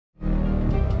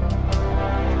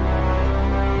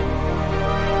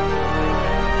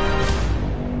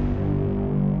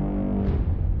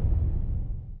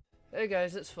Hey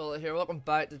guys, it's Fuller here, welcome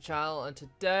back to the channel, and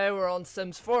today we're on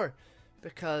Sims 4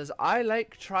 because I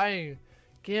like trying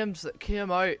games that came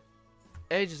out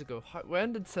ages ago.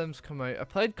 When did Sims come out? I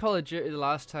played Call of Duty the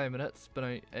last time and it's been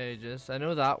out ages. I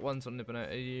know that one's only been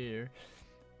out a year,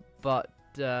 but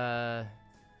Call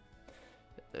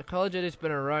of Duty's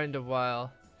been around a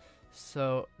while.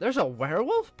 So there's a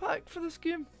werewolf pack for this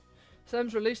game.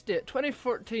 Sims release date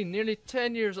 2014, nearly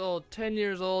 10 years old. 10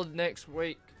 years old next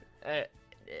week.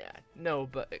 Yeah, no,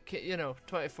 but it, you know,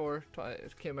 24,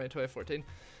 it came out in 2014.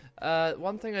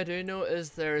 One thing I do know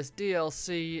is there is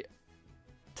DLC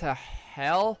to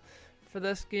hell for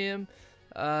this game.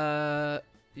 Yeah,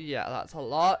 that's a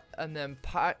lot. And then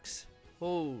packs.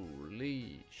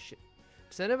 Holy shit.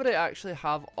 Does anybody actually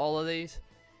have all of these?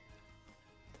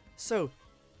 So,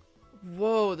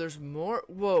 whoa, there's more.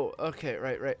 Whoa, okay,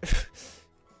 right.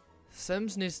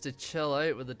 Sims needs to chill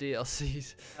out with the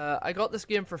DLCs. I got this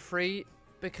game for free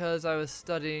because I was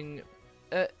studying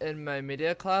it in my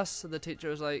media class, so the teacher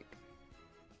was like,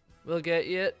 we'll get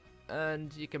you it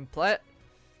and you can play it.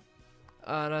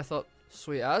 And I thought,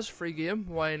 sweet as, free game,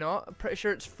 why not? I'm pretty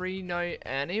sure it's free now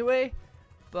anyway,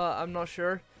 but I'm not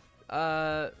sure.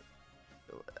 But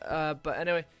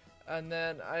anyway, and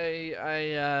then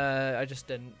I just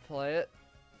didn't play it.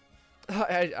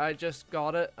 I just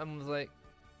got it and was like,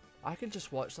 I could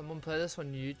just watch someone play this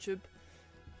on YouTube.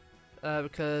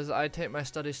 Because I take my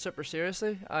studies super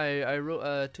seriously. I wrote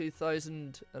a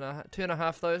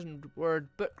 2,500 word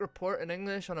book report in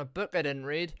English on a book I didn't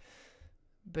read,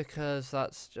 because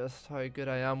that's just how good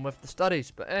I am with the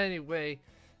studies. But anyway,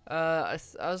 I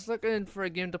was looking for a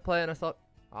game to play and I thought,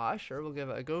 ah, sure, we'll give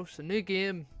it a go. So, new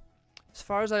game. As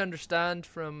far as I understand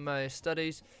from my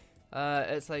studies,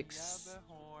 it's like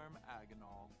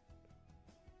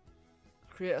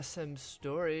create a sim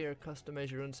story or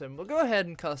customize your own sim. We'll go ahead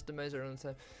and customize our own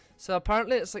sim. So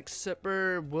apparently it's like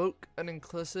super woke and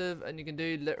inclusive, and you can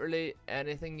do literally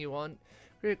anything you want.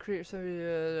 Create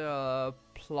some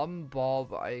plumb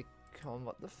bob icon.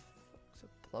 What the fuck's a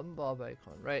plumb bob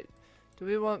icon? Right. Do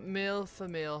we want male,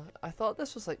 female? I thought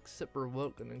this was like super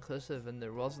woke and inclusive, and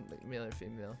there wasn't like male or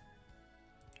female.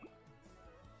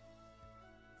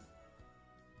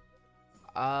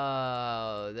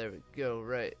 Oh, there we go.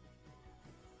 Right.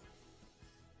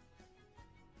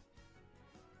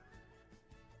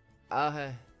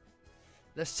 Okay.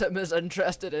 This sim is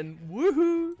interested in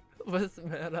woohoo with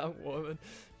man and woman.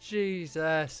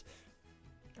 Jesus.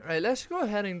 Right, let's go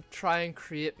ahead and try and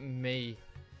create me.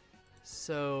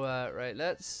 So, right,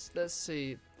 let's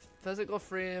see. Physical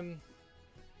frame.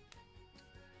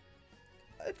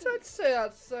 I'd say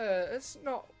that's it's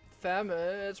not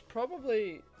feminine. It's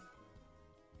probably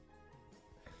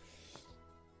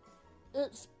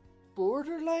it's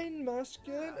borderline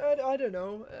masculine. I don't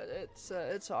know. It's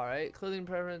alright. Clothing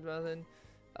preference method.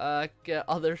 Get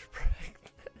others pregnant.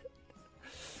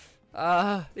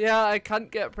 Yeah, I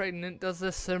can't get pregnant. Does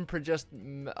this sim just?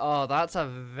 Oh, that's a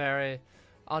very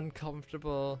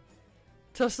uncomfortable.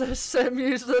 Does this sim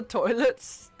use the toilet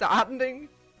standing?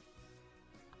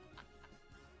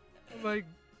 Oh my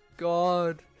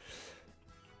god.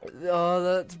 Oh,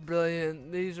 that's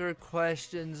brilliant. These are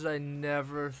questions I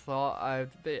never thought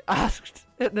I'd be asked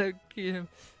in a game.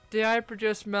 Do I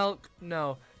produce milk?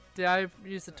 No. Do I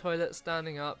use the toilet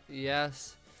standing up?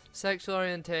 Yes. Sexual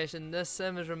orientation. This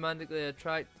sim is romantically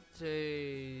attracted to...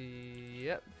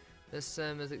 Yep. This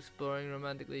sim is exploring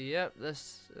romantically. Yep.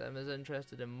 This sim is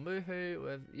interested in woohoo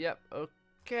with... Yep.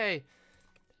 Okay.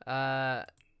 I'm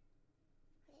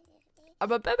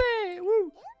a baby!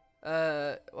 Woo!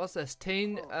 What's this?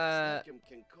 Teen?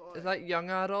 Is that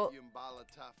young adult?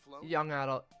 Young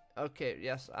adult. Okay,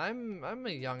 yes, I'm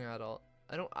a young adult.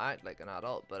 I don't act like an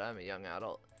adult, but I'm a young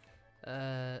adult.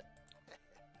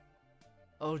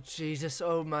 Oh Jesus,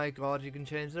 oh my god, you can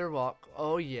change their walk.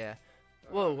 Oh yeah.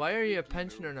 Whoa, why are you a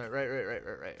pensioner now? Right,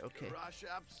 okay.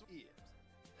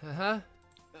 Uh-huh.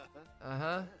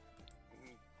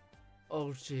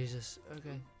 Oh Jesus,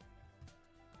 okay.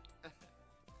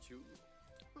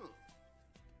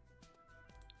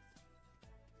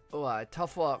 Oh,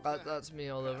 tough walk. That's me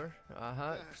all over.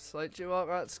 Slight walk.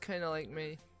 That's kind of like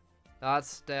me.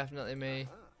 That's definitely me.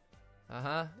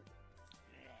 Oh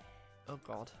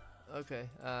god. Okay.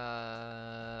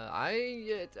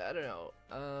 I don't know.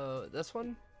 This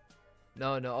one?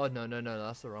 No. Oh no.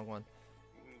 That's the wrong one.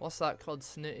 What's that called?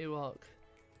 Snitty walk.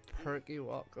 Perky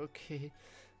walk. Okay.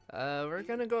 We're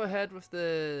gonna go ahead with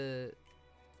the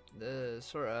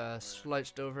sort of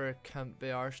slouched over, can't be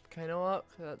arsed kind of walk.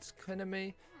 That's kind of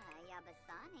me.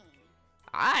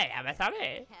 Hi, I'm a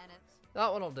Sammy.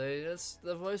 That one will do.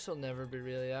 The voice will never be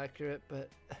really accurate, but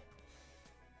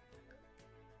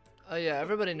Oh yeah,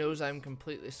 everybody knows I'm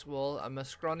completely swole. I'm a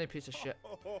scrawny piece of shit.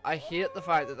 I hate the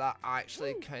fact that that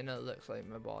actually kind of looks like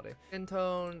my body. Skin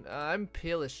tone, I'm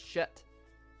pale as shit.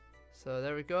 So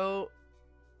there we go.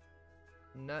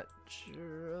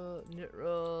 Neutral.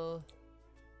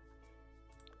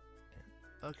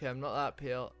 Okay, I'm not that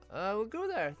pale. We'll go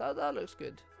there. That looks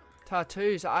good.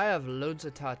 Tattoos. I have loads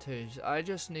of tattoos. I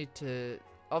just need to.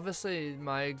 Obviously,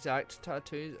 my exact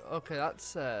tattoos. Okay,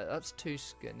 that's too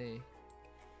skinny.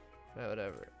 Right,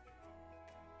 whatever.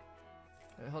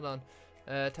 Right, hold on.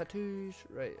 Tattoos.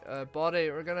 Right.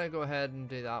 Body. We're gonna go ahead and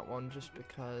do that one just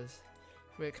because.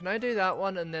 Wait, can I do that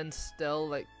one and then still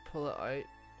like pull it out?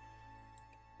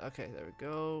 Okay, there we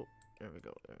go. There we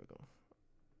go. There we go.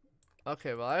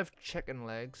 Okay, well I have chicken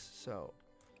legs, so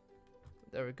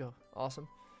there we go. Awesome.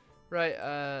 Right,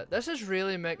 this is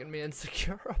really making me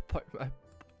insecure about my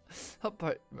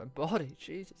body.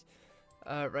 Jesus.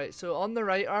 Right, so on the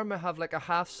right arm I have like a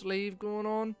half sleeve going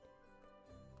on.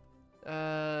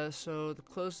 So the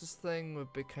closest thing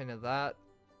would be kind of that.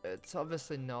 It's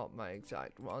obviously not my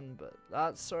exact one, but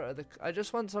that's sort of the. I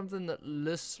just want something that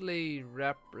loosely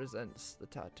represents the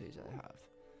tattoos I have.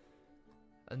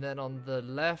 And then on the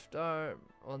left arm,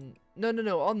 on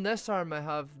this arm I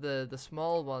have the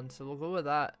small one, so we'll go with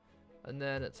that. And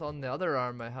then it's on the other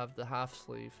arm I have the half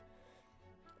sleeve.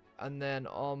 And then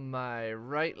on my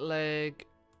right leg,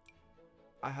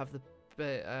 I have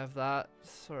that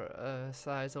sort of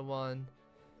size of one.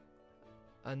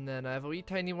 And then I have a wee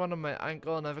tiny one on my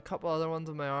ankle, and I have a couple other ones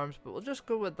on my arms, but we'll just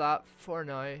go with that for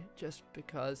now, just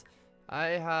because I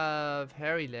have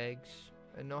hairy legs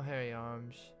and no hairy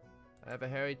arms. I have a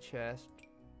hairy chest,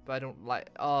 but I don't like.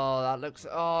 Oh, that looks.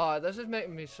 Oh, this is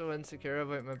making me so insecure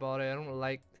about my body. I don't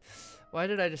like. Why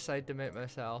did I decide to make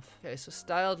myself? Okay, so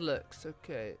styled looks.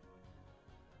 Okay.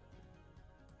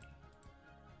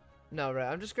 No, right.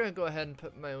 I'm just gonna go ahead and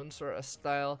put my own sort of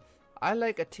style. I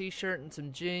like a t-shirt and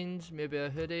some jeans, maybe a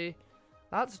hoodie.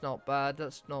 That's not bad.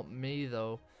 That's not me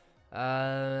though. There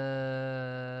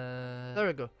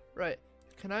we go. Right.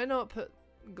 Can I not put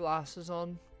glasses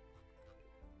on?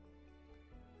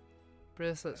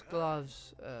 Bracelets,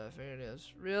 gloves,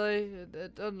 fingernails. Really?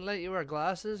 It doesn't let you wear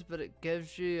glasses, but it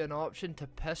gives you an option to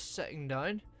piss sitting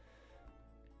down?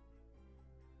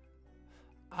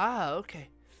 Ah, okay.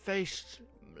 Face.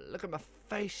 Look at my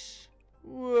face.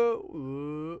 Whoa,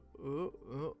 whoa, whoa,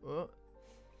 whoa, whoa.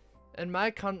 In my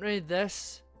country,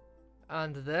 this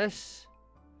and this,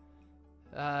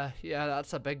 yeah,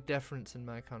 that's a big difference in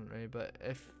my country. But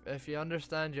if you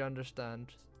understand, you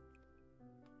understand.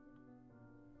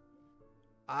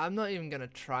 I'm not even gonna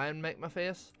try and make my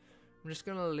face. I'm just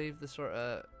gonna leave the sort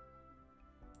of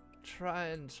try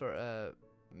and sort of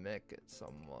make it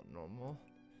somewhat normal.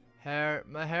 Hair,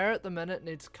 my hair at the minute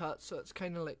needs cut, so it's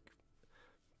kind of like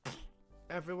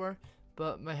everywhere,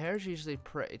 but my hair's usually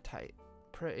pretty tight,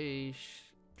 pretty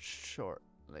short,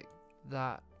 like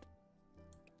that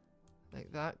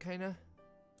kind of,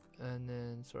 and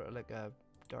then sort of like a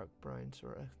dark brown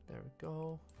sort of. There we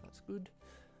go, that's good.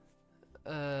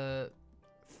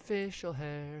 Facial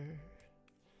hair,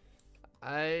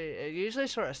 it usually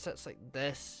sort of sits like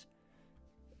this,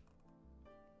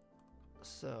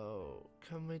 so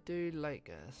can we do like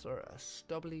a sort of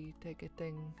stubbly type of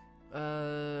thing?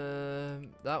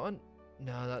 That one?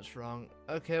 No, that's wrong.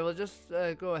 Okay, we'll just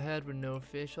go ahead with no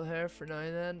facial hair for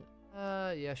now then.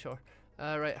 Yeah, sure.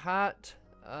 Right, hat.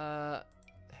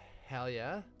 Hell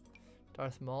yeah.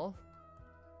 Darth Maul.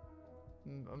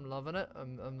 I'm loving it.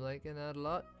 I'm liking that a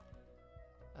lot.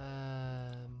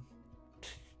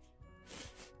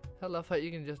 I love how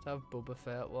you can just have Boba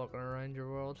Fett walking around your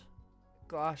world.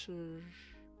 Glasses.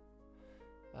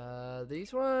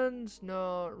 These ones,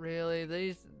 not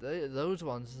really. Those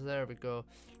ones. There we go.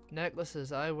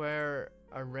 Necklaces. I wear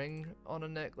a ring on a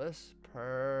necklace.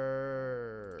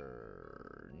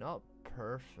 Not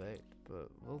perfect, but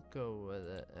we'll go with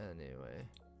it anyway.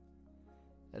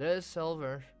 It is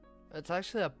silver. It's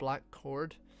actually a black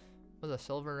cord with a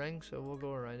silver ring, so we'll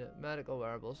go around it. Medical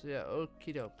wearables. Yeah,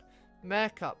 okie doke.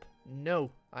 Makeup.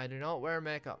 No, I do not wear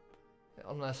makeup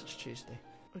unless it's Tuesday.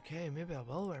 Okay, maybe I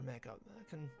will wear makeup.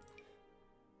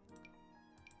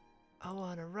 I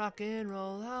wanna rock and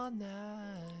roll all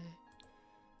night.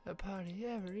 A party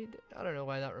every day. I don't know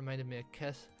why that reminded me of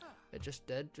Kiss. It just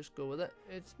did. Just go with it.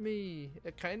 It's me.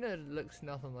 It kind of looks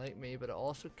nothing like me, but it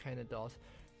also kind of does.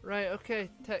 Right, okay,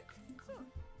 tick.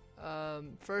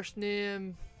 First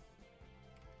name.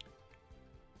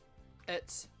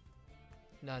 It's.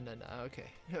 No,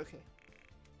 okay. Okay.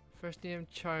 First name,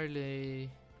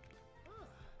 Charlie.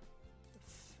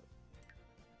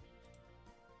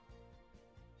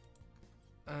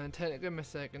 And technically my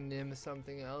second name is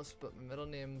something else, but my middle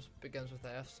name begins with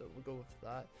F, so we'll go with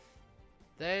that.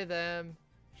 They, them,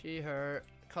 she, her,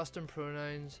 custom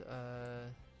pronouns, no,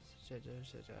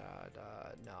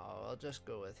 I'll just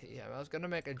go with he, him. I was gonna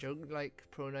make a joke like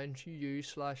pronouns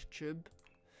you/tube,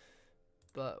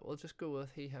 but we'll just go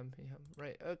with he, him, he, him.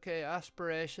 Right, okay,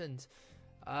 aspirations.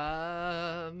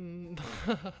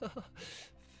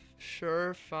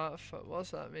 Sure,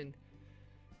 what's that mean?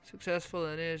 Successful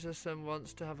lineage. This sim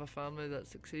wants to have a family that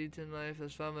succeeds in life.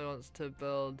 This family wants to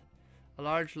build a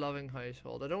large loving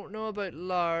household. I don't know about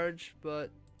large,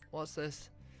 but what's this?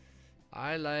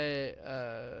 I like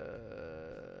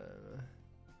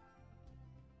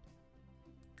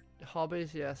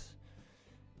hobbies, yes.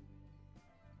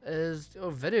 Is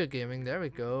video gaming, there we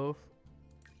go.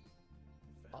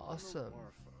 Awesome.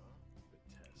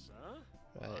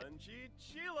 Right.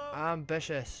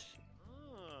 Ambitious.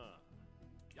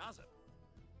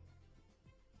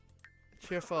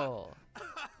 Cheerful.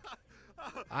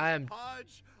 I'm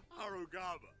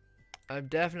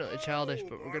definitely childish,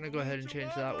 but we're gonna go ahead and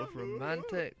change that with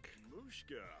romantic.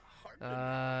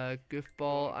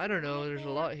 Goofball. I don't know, there's a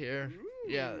lot here.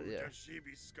 Yeah.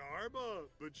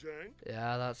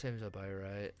 Yeah, that seems about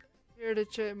right. Here to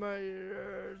check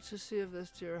to see if this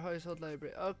to your household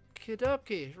library. Okie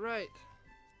dokie, right.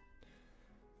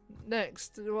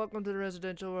 Next, welcome to the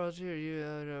residential world. Here you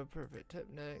have a perfect tip.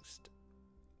 Next,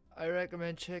 I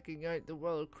recommend checking out the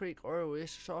Willow Creek or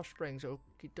Oasis Hot Springs.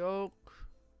 Okie doke.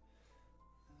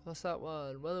 What's that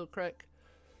one? Willow Creek,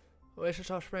 Oasis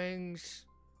Hot Springs.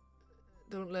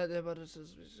 Don't let them, but it's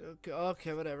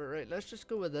okay, whatever. Right, let's just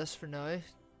go with this for now.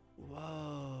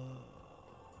 Whoa.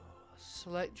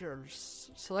 Select your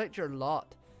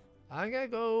lot. I'm gonna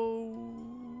go.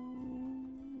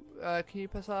 Can you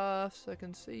piss off so I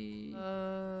can see?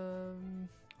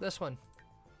 This one.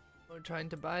 We're trying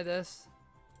to buy this.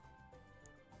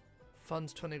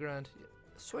 Funds 20 grand.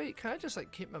 Sweet. Can I just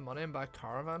like keep my money and buy a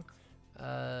caravan?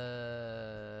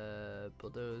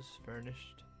 Bulldoze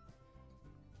furnished.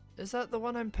 Is that the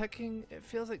one I'm picking? It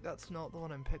feels like that's not the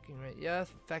one I'm picking, right? Yeah,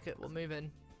 feck it. We'll move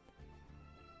in.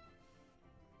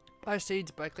 Buy seeds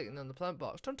by clicking on the plant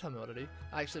box. Don't tell me what to do.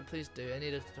 Actually, please do. I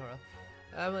need a tutorial.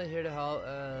 Emily here to help.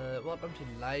 Welcome to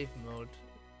live mode.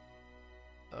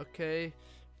 Okay.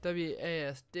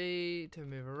 WASD to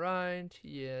move around.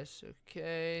 Yes,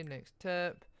 okay. Next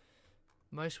tip.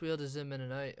 Mouse wheel to zoom in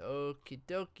and out. Okie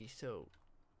dokie. So,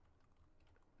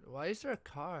 why is there a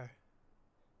car?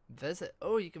 Visit.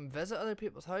 Oh, you can visit other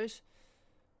people's house.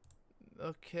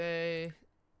 Okay.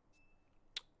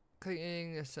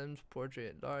 Clicking a Sims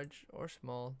portrait, large or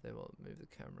small, they will move the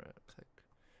camera. Click.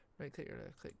 Right click or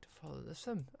left click to follow the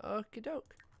sim. Okie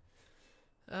doke.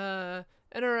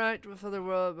 Interact with other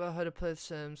world about how to play the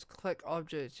Sims. Click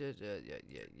objects.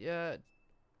 Yeah.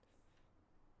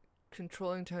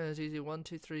 Controlling time is easy. 1,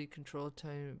 2, 3. Control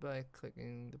time by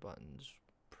clicking the buttons.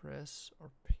 Press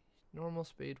or P. Normal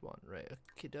speed 1. Right.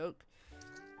 Okie doke.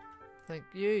 Thank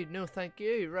you. No, thank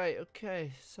you. Right.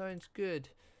 Okay. Sounds good.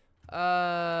 You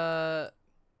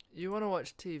want to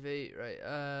watch TV,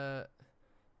 right?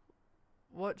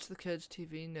 Watch the kids'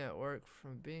 TV network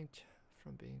from being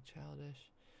childish.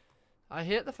 I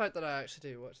hate the fact that I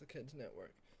actually do watch the kids'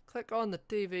 network. Click on the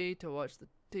TV to watch the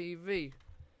TV.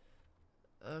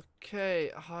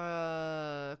 Okay,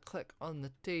 click on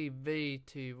the TV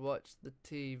to watch the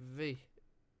TV.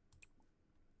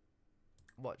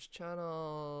 Watch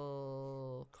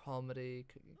channel, comedy,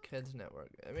 kids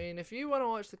network. I mean, if you want to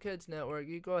watch the kids network,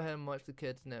 you go ahead and watch the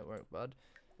kids network, bud.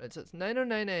 Right, so it's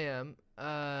 9:09 a.m.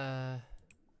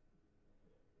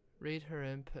 Read her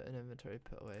input and inventory.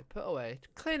 Put away. Put away.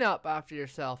 Clean up after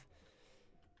yourself.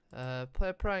 Play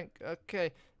a prank.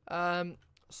 Okay.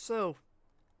 So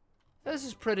this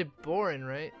is pretty boring,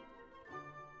 right?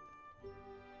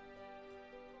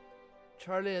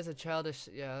 Charlie is a childish.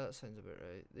 Yeah, that sounds about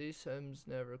right. These Sims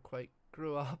never quite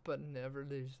grow up and never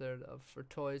lose their love for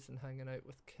toys and hanging out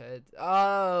with kids.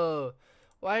 Oh,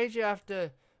 why did you have to?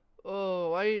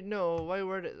 Oh, why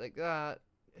word it like that?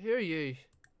 Here you,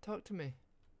 talk to me.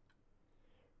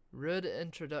 Rude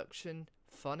introduction,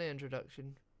 funny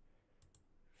introduction,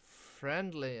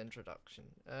 friendly introduction.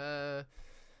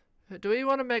 Do we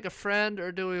want to make a friend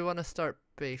or do we want to start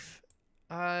beef?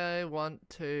 I want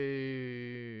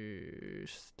to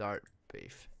start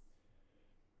beef.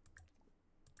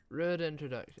 Rude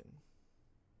introduction.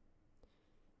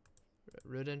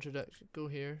 Rude introduction. Go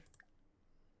here.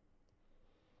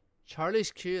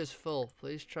 Charlie's queue is full.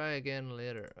 Please try again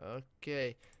later.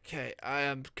 Okay. Okay, I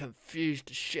am confused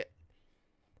as shit.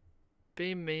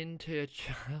 Be mean to a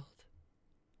child.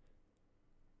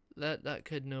 Let that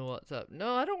kid know what's up.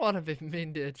 No, I don't want to be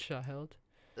mean to a child.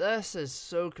 This is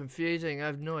so confusing. I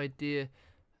have no idea.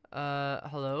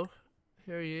 Hello?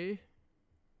 Who are you?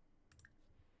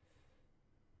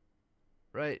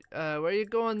 Right, where are you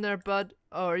going there, bud?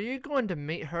 Oh, are you going to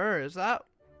meet her? Is that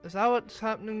what's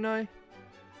happening now?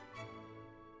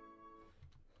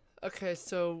 Okay,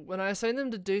 so when I assign them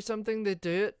to do something, they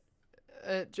do it.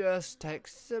 It just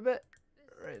takes a bit.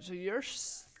 Right, so you're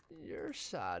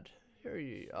sad. Who are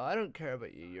you? Oh, I don't care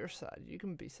about you. You're sad. You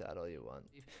can be sad all you want.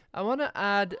 I want to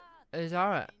add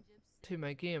Azara to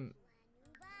my game.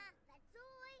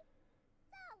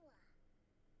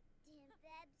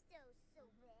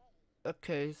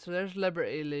 Okay, so there's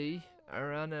Liberty Lee,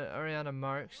 Ariana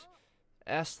Marks,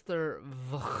 Esther.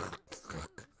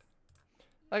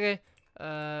 Okay,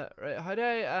 right. How do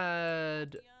I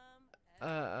add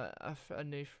a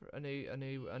new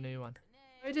one?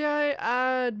 How do I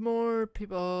add more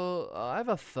people? Oh, I have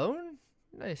a phone.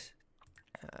 Nice.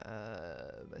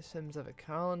 My Sims have a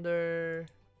calendar,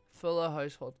 full of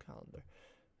household calendar.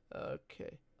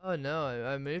 Okay. Oh no,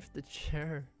 I moved the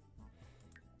chair.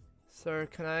 Sir,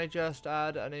 can I just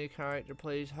add a new character,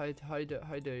 please? How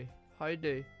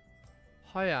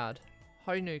add?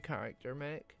 How new character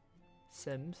make?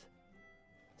 Sims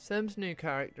new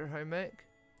character, how make?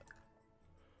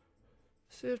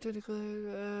 Save technically,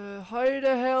 how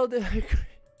the hell did I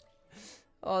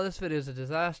Oh, this video is a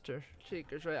disaster.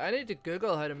 Cheekers, right, I need to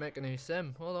Google how to make a new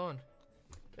sim, hold on.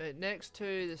 Right, next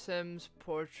to the Sims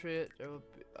portrait, there will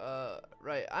be,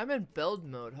 right, I'm in build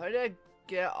mode. How do I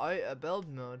get out of build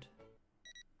mode?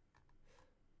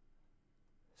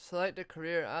 Select a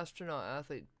career, astronaut,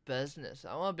 athlete, business.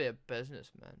 I want to be a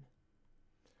businessman.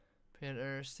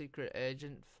 Painter, secret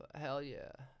agent, hell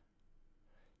yeah.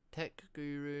 Tech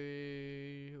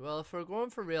guru. Well, if we're going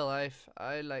for real life,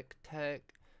 I like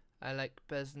tech, I like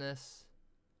business,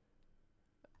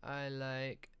 I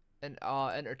like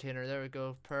entertainer. There we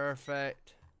go,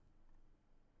 perfect.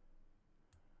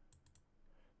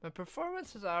 My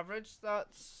performance is average.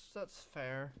 That's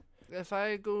fair. If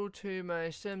I go to my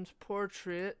Sims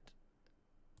portrait,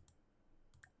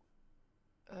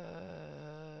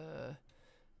 it'll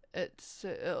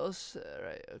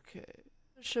right, okay.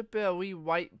 There should be a wee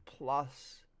white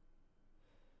plus,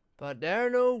 but there are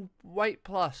no white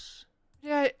plus.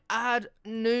 Yeah, add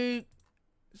new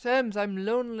Sims. I'm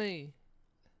lonely.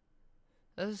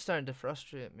 This is starting to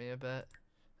frustrate me a bit.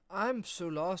 I'm so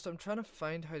lost. I'm trying to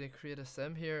find how to create a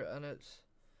sim here, and it's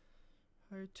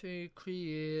how to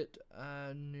create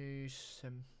a new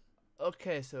sim.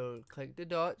 Okay, so click the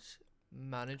dots,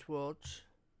 manage worlds.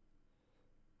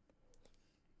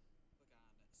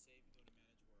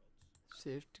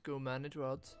 Save to go manage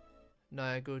worlds. Now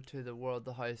I go to the world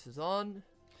the house is on.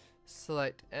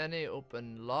 Select any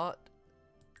open lot.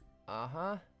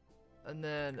 And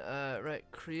then right,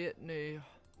 create new.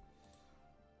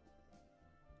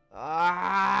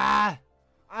 I'm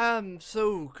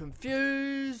so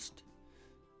confused.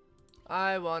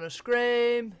 I wanna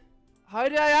scream. How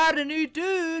do I add a new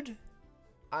dude?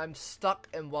 I'm stuck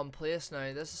in one place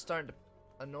now. This is starting to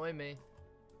annoy me.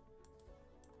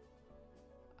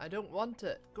 I don't want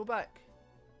it. Go back.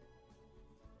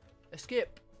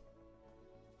 Escape.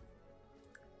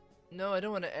 No, I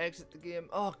don't want to exit the game.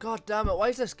 Oh, god damn it. Why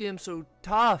is this game so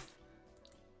tough?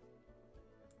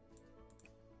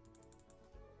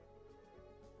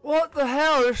 What the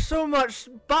hell? There's so much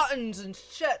buttons and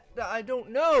shit that I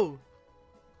don't know.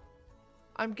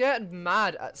 I'm getting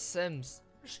mad at Sims.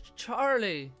 There's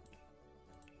Charlie.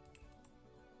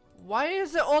 Why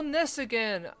is it on this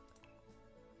again?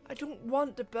 I don't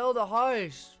want to build a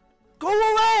house. Go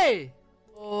away!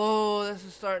 Oh, this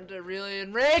is starting to really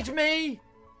enrage me.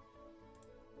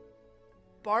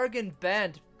 Bargain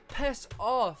bend. Piss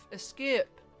off.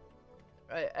 Escape.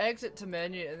 Right, exit to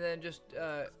menu and then just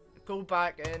go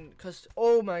back in. Because,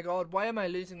 oh my god, why am I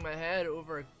losing my head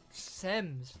over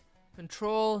Sims?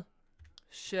 Control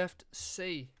Shift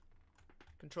C.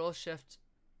 Control Shift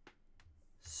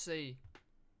C.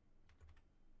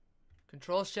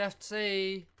 Control Shift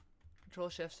C. Control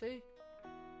Shift C?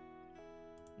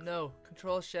 No.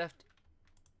 Control Shift.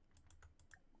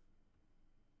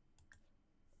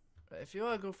 Right, if you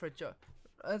want to go for a job.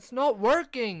 It's not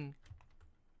working!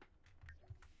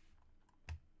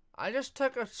 I just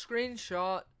took a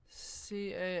screenshot.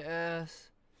 CAS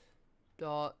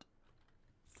dot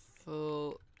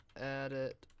full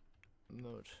edit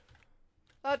mode.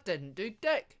 That didn't do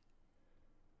dick.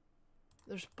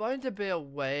 There's bound to be a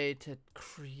way to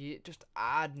create, just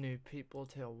add new people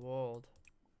to a world.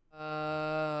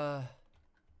 I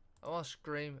want to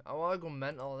scream. I want to go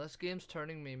mental. This game's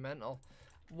turning me mental.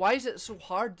 Why is it so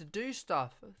hard to do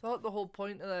stuff? I thought the whole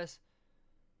point of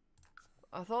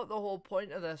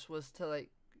this was to like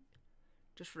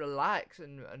just relax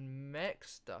and make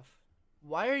stuff.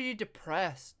 Why are you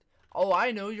depressed? Oh,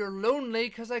 I know, you're lonely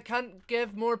because I can't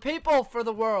give more people for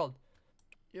the world.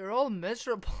 You're all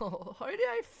miserable. How do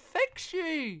I fix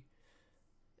you?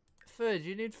 Food,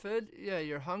 you need food? Yeah,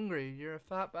 you're hungry. You're a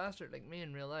fat bastard like me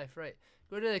in real life, right?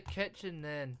 Go to the kitchen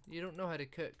then. You don't know how to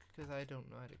cook because I don't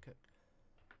know how to cook.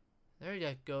 There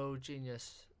you go,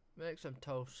 genius. Make some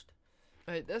toast.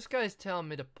 Right, this guy's telling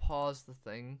me to pause the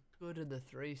thing. Go to the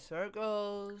 3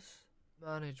 circles.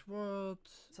 Manage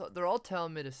worlds. So they're all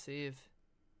telling me to save.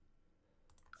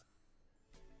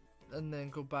 And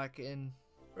then go back in.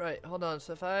 Right, hold on.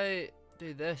 So if I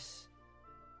do this.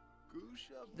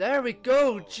 There we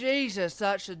go. Jesus,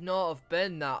 that should not have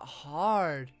been that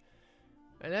hard.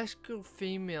 Right, let's go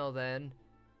female then.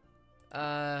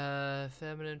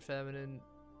 Feminine.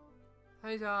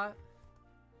 Hi, Dad.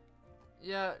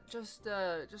 Yeah, just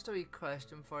a wee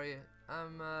question for you.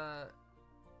 I'm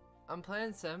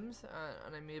playing Sims,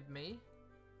 and I made me.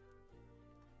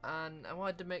 And I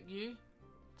wanted to make you,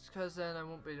 just cause then I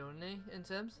won't be lonely in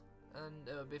Sims, and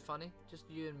it would be funny, just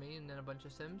you and me, and then a bunch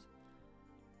of Sims.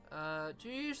 Do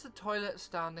you use the toilet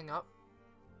standing up?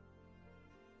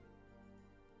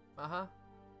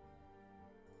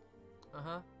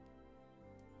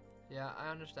 Yeah, I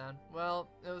understand. Well,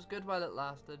 it was good while it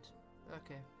lasted.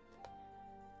 Okay.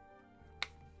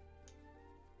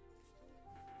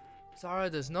 Zara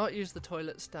does not use the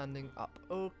toilet standing up.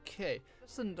 Okay.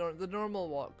 What's the normal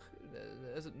walk?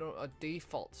 Is it a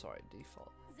default? Sorry,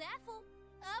 default. Zaffle,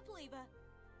 Upleva.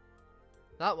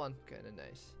 That one, kinda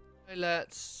nice. Hey,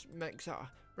 let's make Zara.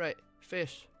 Right,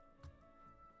 face.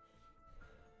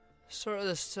 Sort of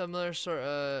the similar sort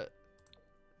of.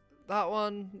 That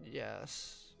one,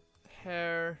 yes.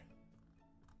 Hair.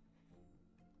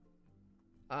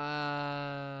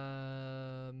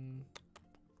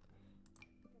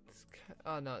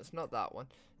 Oh no, it's not that one.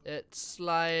 It's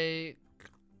like,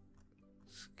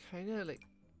 it's kind of like,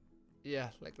 yeah,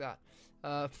 like that.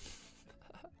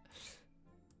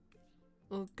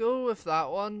 We'll go with that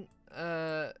one.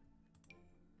 That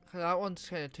one's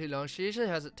kind of too long. She usually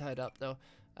has it tied up though.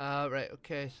 Right.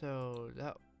 Okay. So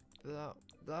that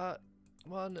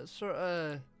one is sort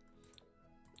of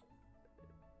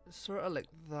like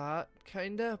that,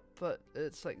 kinda, but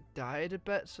it's like dyed a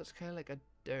bit, so it's kind of like a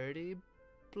dirty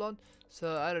blonde.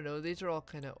 So I don't know. These are all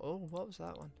kind of. Oh, what was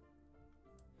that one?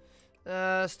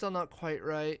 Still not quite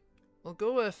right. We'll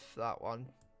go with that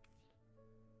one.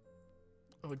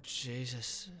 Oh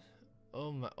Jesus!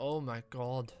 Oh my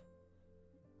God!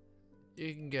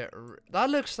 You can get that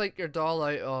looks like your doll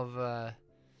out of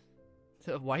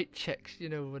the White Chicks, you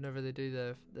know, whenever they do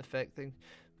the fake thing.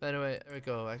 But anyway, there we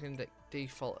go. I can like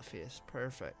default a face.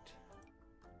 Perfect.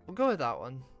 We'll go with that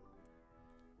one.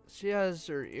 She has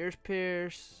her ears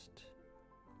pierced,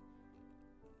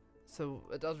 so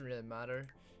it doesn't really matter.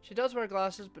 She does wear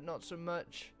glasses, but not so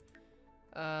much.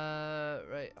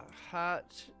 Right, a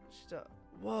hat.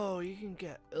 Whoa, you can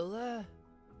get Ulla?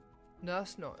 No,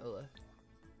 that's not Ulla.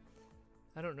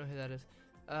 I don't know who that is.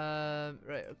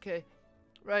 Right, okay.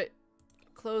 Right,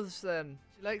 clothes then.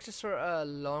 She likes a sort of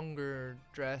longer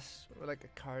dress with like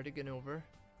a cardigan over.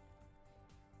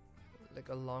 Like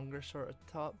a longer sort of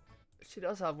top. She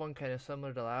does have one kind of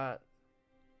similar to that.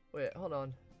 Wait, hold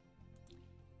on.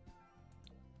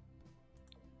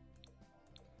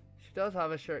 She does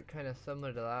have a shirt kind of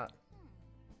similar to that,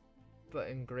 but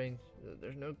in green.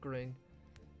 There's no green.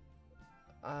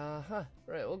 Right,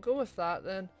 we'll go with that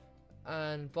then.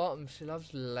 And bottom, she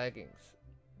loves leggings.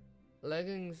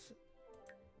 Leggings,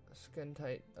 skin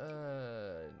tight.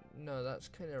 No, that's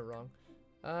kind of wrong.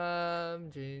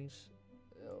 Jeans.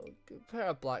 Oh, good pair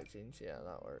of black jeans. Yeah,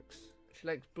 that works. She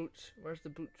likes boots. Where's the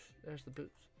boots? There's the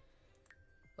boots.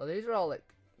 Oh, these are all like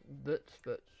boots,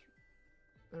 but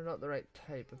they're not the right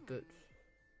type of boots.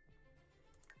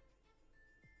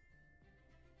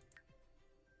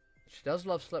 She does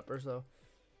love slippers though.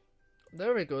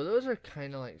 There we go. Those are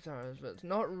kind of like Zara's, but it's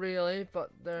not really. But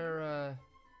they're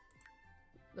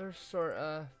sort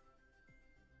of.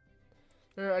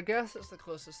 I guess it's the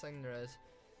closest thing there is.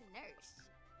 Nurse.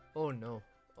 Oh no.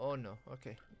 Oh no.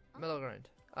 Okay. Middle ground.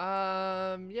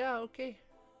 Yeah. Okay.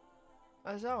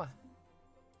 Zara.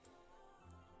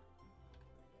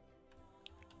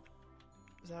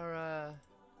 Zara.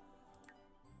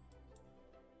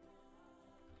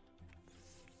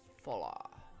 Follow.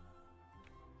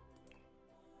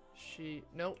 She.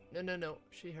 No.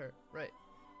 She, her. Right.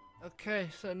 Okay.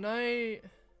 So now.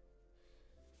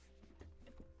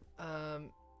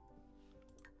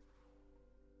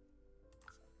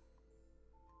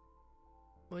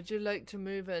 Would you like to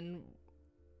move in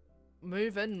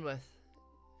with?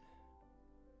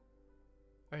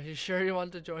 Are you sure you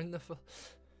want to join the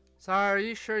Sarah, are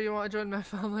you sure you want to join my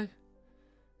family?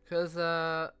 Cause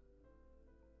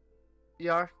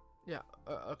you are? Yeah,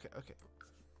 okay. There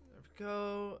we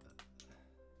go.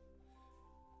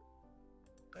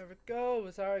 There we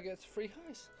go. Zara gets a free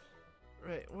house.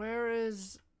 Right,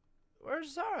 where's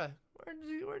Zara?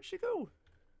 Where'd she go?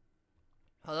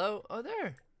 Hello? Oh,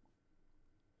 there.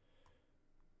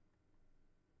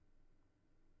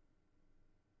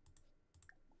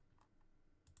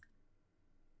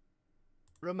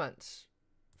 Romance.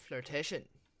 Flirtation.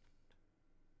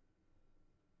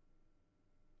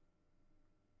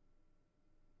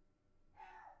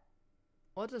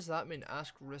 What does that mean?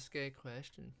 Ask risque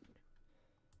question.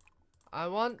 I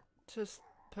want to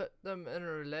put them in a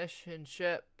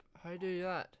relationship. How do you do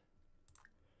that?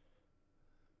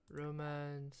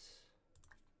 Romance.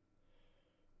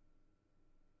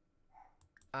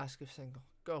 Ask if single.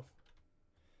 Go.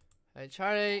 Hey,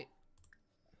 Charlie.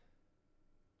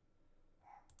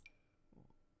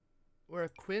 We're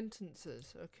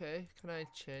acquaintances. Okay. Can I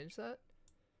change that?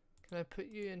 Can I put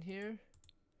you in here?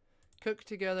 Cook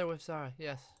together with Zara.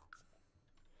 Yes.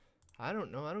 I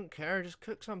don't know. I don't care. Just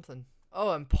cook something. Oh,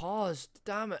 I'm paused.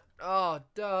 Damn it. Oh,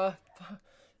 duh.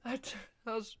 That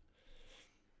was...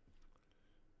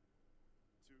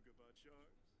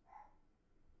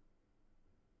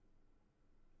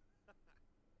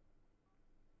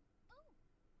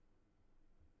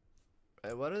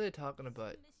 Hey, what are they talking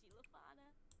about?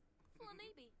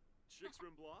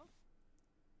 Chixrin Bluff?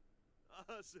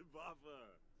 Ah,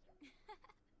 Simbapa.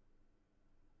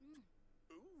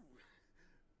 Ooh.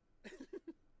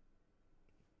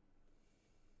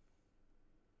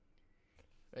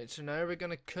 Right, so now we're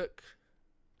gonna cook.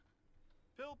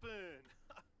 Pilpin.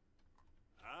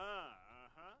 Uh-huh.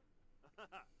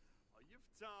 Are you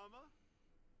Tama?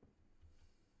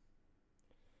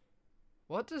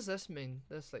 What does this mean?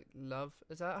 This, like, love?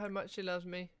 Is that how much she loves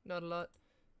me? Not a lot.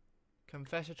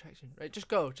 Confess attraction. Right, just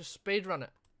go. Just speed run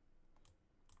it.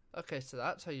 Okay, so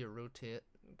that's how you rotate.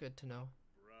 Good to know.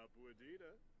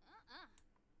 Rapuadita.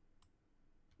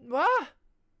 What?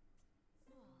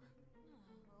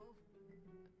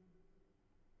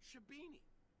 Shabini.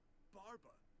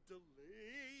 Barba.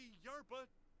 Delay. Yerba.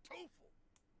 Tofu.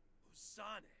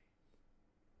 Usane.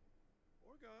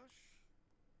 Orgosh.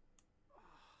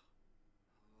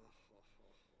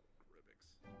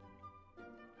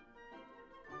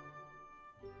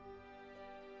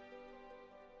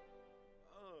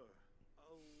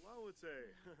 Lawate.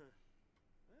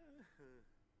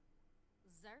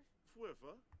 Zerf.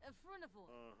 Fwiffa. Frunavor.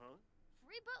 Uh-huh.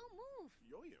 Free bow move.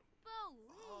 Yo-yo. Bow.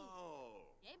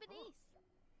 Oh. Yabadis.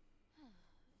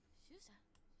 Shusa.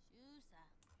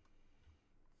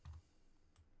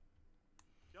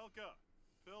 Kelka.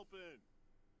 Pilpin.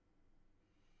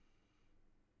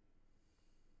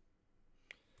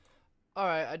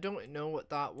 Alright, I don't know what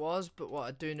that was, but what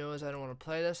I do know is I don't want to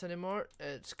play this anymore.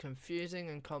 It's confusing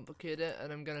and complicated,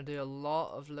 and I'm going to do a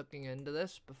lot of looking into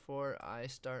this before I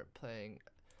start playing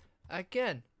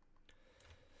again.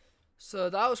 So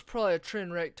that was probably a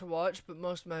train wreck to watch, but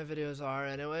most of my videos are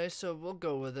anyway, so we'll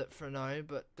go with it for now.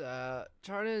 But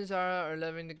Charlie and Zara are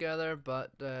living together,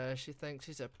 but she thinks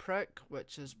he's a prick,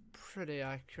 which is pretty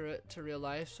accurate to real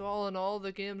life. So all in all,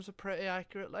 the game's a pretty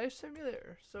accurate life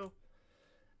simulator. So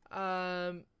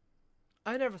I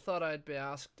never thought I'd be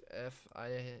asked if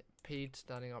I peed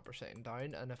standing up or sitting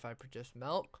down and if I produced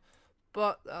milk,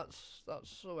 but that's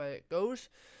the way it goes.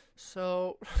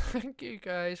 So thank you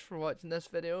guys for watching this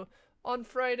video on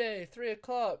Friday, 3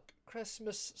 o'clock,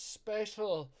 Christmas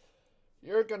special.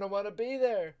 You're gonna want to be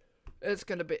there. It's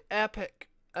gonna be epic.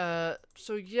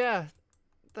 So yeah,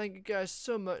 thank you guys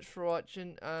so much for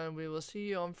watching, and we will see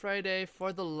you on Friday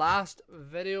for the last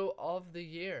video of the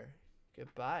year.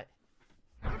 Goodbye.